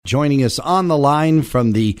joining us on the line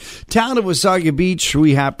from the town of Wasaga Beach.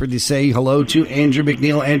 We happy to say hello to Andrew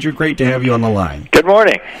McNeil. Andrew, great to have you on the line. Good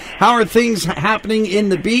morning. How are things happening in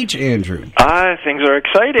the beach, Andrew? Things are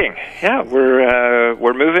exciting. Yeah,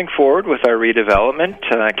 we're moving forward with our redevelopment.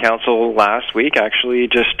 Council last week actually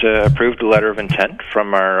just approved a letter of intent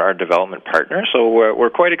from our development partner, so we're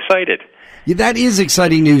quite excited. Yeah, that is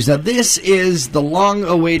exciting news. Now, this is the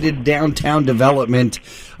long-awaited downtown development.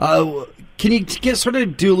 Can you sort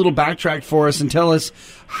of do a little backtrack for us and tell us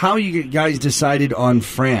how you guys decided on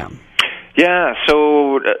Fram? Yeah,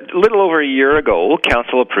 so a little over a year ago,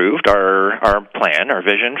 Council approved our plan, our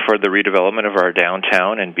vision for the redevelopment of our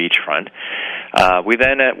downtown and beachfront. We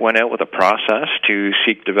then went out with a process to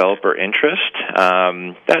seek developer interest.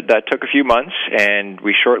 That took a few months, and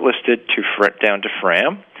we shortlisted down to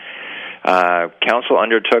Fram. Council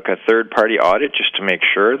undertook a third-party audit just to make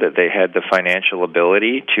sure that they had the financial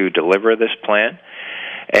ability to deliver this plan.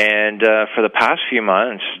 And for the past few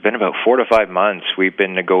months, it's been about 4 to 5 months, we've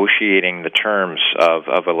been negotiating the terms of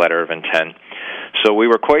a letter of intent. So we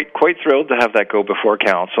were quite thrilled to have that go before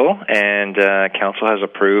Council, and Council has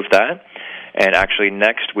approved that. And actually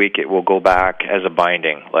next week it will go back as a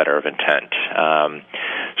binding letter of intent.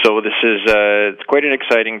 So this is it's quite an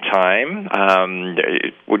exciting time.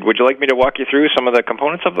 Would you like me to walk you through some of the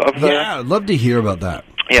components of the... Yeah, I'd love to hear about that.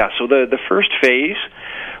 Yeah, so the first phase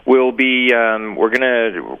will be we're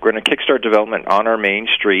gonna kickstart development on our main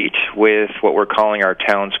street with what we're calling our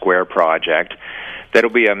Town Square project. That'll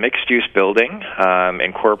be a mixed-use building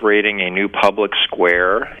incorporating a new public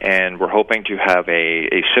square, and we're hoping to have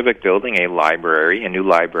a civic building, a new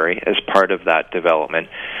library, as part of that development.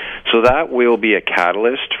 So that will be a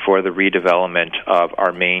catalyst for the redevelopment of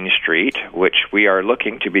our main street, which we are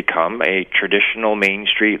looking to become a traditional main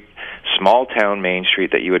street, small-town main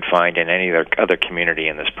street that you would find in any other community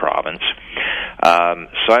in this province.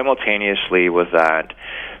 Simultaneously with that,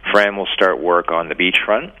 Fram will start work on the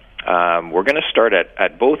beachfront. We're going to start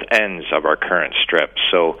at both ends of our current strip.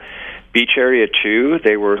 So Beach Area 2,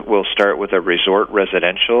 we'll start with a resort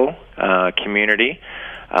residential community.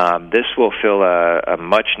 This will fill a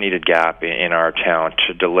much-needed gap in our town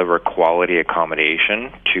to deliver quality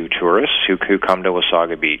accommodation to tourists who come to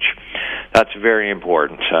Wasaga Beach. That's very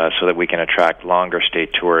important so that we can attract longer-stay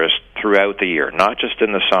tourists throughout the year, not just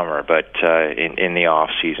in the summer, but in the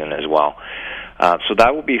off-season as well. So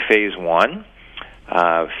that will be Phase 1.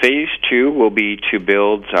 Phase 2 will be to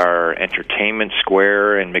build our entertainment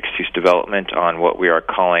square and mixed-use development on what we are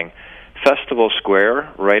calling Festival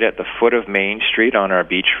Square, right at the foot of Main Street on our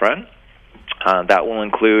beachfront. That will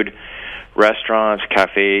include restaurants,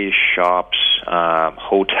 cafes, shops,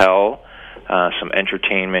 hotel, some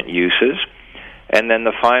entertainment uses. And then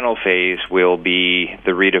the final phase will be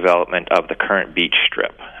the redevelopment of the current beach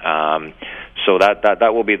strip. So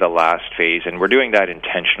that will be the last phase, and we're doing that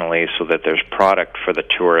intentionally so that there's product for the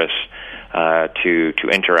tourists to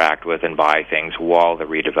interact with and buy things while the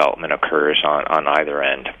redevelopment occurs on either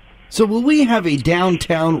end. So will we have a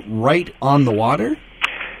downtown right on the water?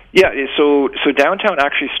 Yeah, so downtown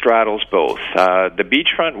actually straddles both. The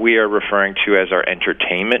beachfront we are referring to as our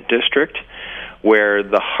entertainment district, where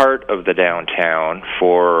the heart of the downtown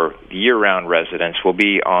for year-round residents will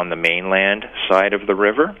be on the mainland side of the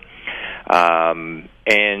river.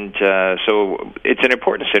 So it's an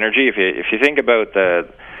important synergy. If you think about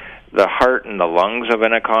the heart and the lungs of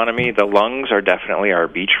an economy, the lungs are definitely our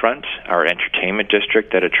beachfront, our entertainment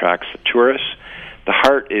district that attracts the tourists. The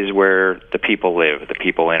heart is where the people live, the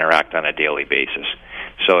people interact on a daily basis.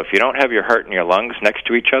 So if you don't have your heart and your lungs next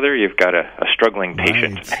to each other, you've got a struggling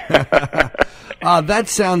patient. Right. That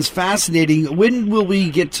sounds fascinating. When will we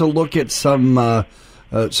get to look at some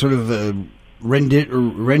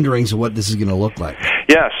renderings of what this is going to look like?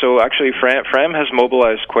 Yeah, so actually Fram has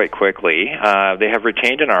mobilized quite quickly. They have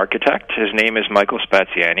retained an architect. His name is Michael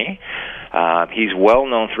Spaziani. He's well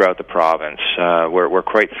known throughout the province. We're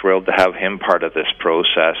quite thrilled to have him part of this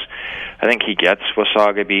process. I think he gets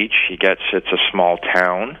Wasaga Beach. He gets it's a small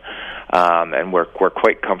town, and we're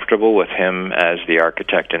quite comfortable with him as the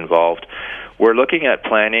architect involved. We're looking at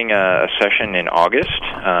planning a session in August,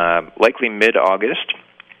 likely mid-August,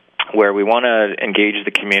 where we want to engage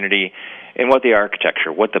the community in what the architecture,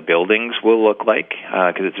 what the buildings will look like,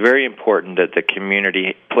 because it's very important that the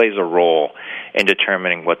community plays a role in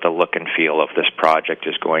determining what the look and feel of this project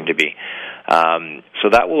is going to be. So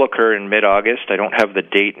that will occur in mid-August. I don't have the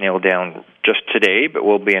date nailed down just today, but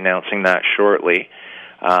we'll be announcing that shortly.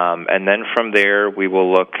 And then from there, we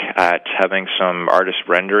will look at having some artist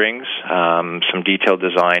renderings, some detailed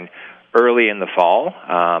design early in the fall.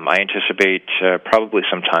 I anticipate probably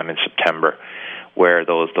sometime in September where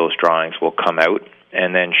those drawings will come out.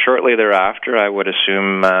 and then shortly thereafter, I would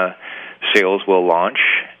assume sales will launch,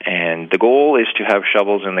 and the goal is to have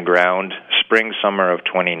shovels in the ground spring, summer of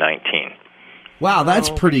 2019. Wow, that's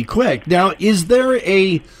pretty quick. Now, is there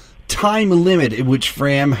a time limit at which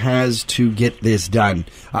Fram has to get this done?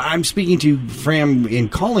 I'm speaking to Fram in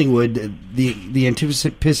Collingwood. The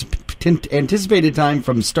anticipated time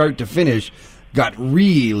from start to finish got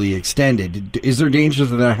really extended. Is there danger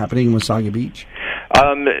of that happening in Wasaga Beach?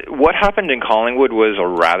 What happened in Collingwood was a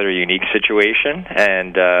rather unique situation,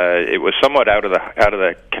 and it was somewhat out of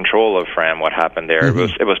the control of Fram. What happened there?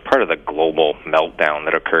 It was part of the global meltdown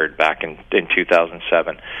that occurred back in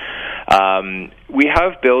 2007. We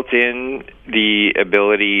have built in the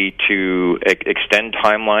ability to extend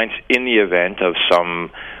timelines in the event of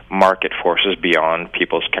some market forces beyond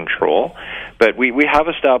people's control. But we have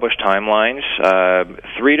established timelines.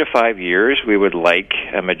 3 to 5 years, we would like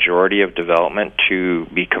a majority of development to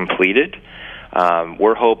be completed.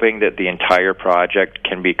 We're hoping that the entire project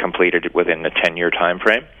can be completed within the 10-year time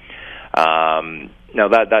frame. Now,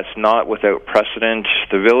 that's not without precedent.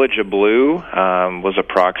 The Village of Blue was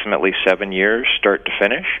approximately 7 years, start to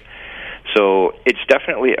finish. So it's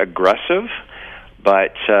definitely aggressive,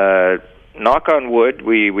 but knock on wood,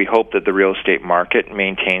 we hope that the real estate market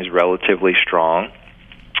maintains relatively strong,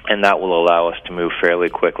 and that will allow us to move fairly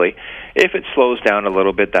quickly. If it slows down a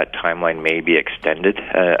little bit, that timeline may be extended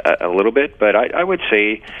a little bit, but I would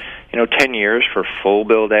say, 10 years for full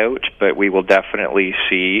build-out, but we will definitely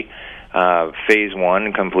see Phase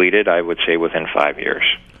 1 completed, I would say, within 5 years.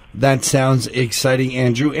 That sounds exciting,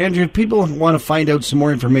 Andrew. Andrew, if people want to find out some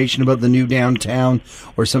more information about the new downtown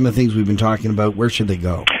or some of the things we've been talking about, where should they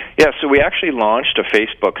go? Yeah, so we actually launched a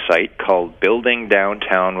Facebook site called Building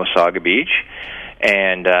Downtown Wasaga Beach,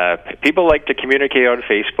 and people like to communicate on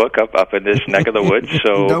Facebook up in this neck of the woods.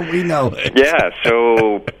 So don't we know it? Yeah,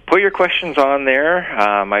 so put your questions on there.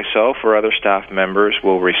 Myself or other staff members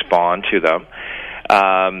will respond to them.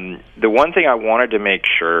 The one thing I wanted to make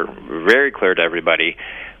sure, very clear to everybody,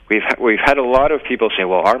 we've had a lot of people say,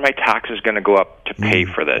 well, are my taxes going to go up to pay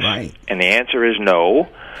for this? Right. And the answer is no.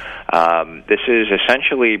 This is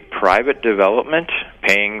essentially private development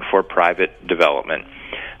paying for private development.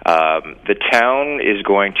 The town is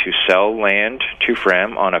going to sell land to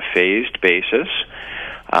Fram on a phased basis.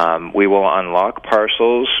 We will unlock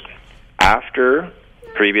parcels after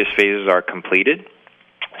previous phases are completed.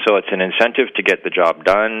 So it's an incentive to get the job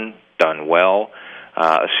done well.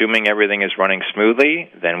 Assuming everything is running smoothly,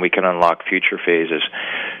 then we can unlock future phases.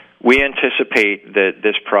 We anticipate that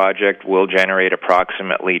this project will generate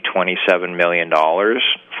approximately $27 million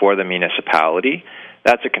for the municipality.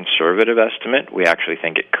 That's a conservative estimate. We actually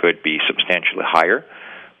think it could be substantially higher,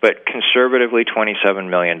 but conservatively $27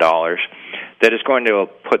 million. That is going to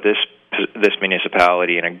put this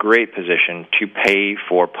municipality in a great position to pay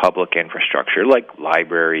for public infrastructure like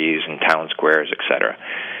libraries and town squares, etc.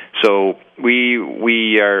 So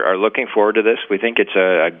we are looking forward to this. We think it's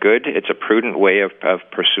a prudent way of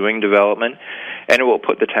pursuing development, and it will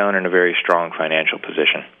put the town in a very strong financial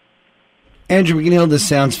position. Andrew McNeil, this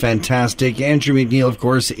sounds fantastic. Andrew McNeil, of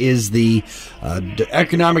course, is the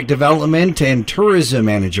Economic Development and Tourism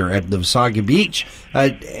Manager at the Wasaga Beach.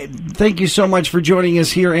 Thank you so much for joining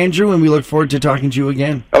us here, Andrew, and we look forward to talking to you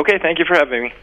again. Okay, thank you for having me.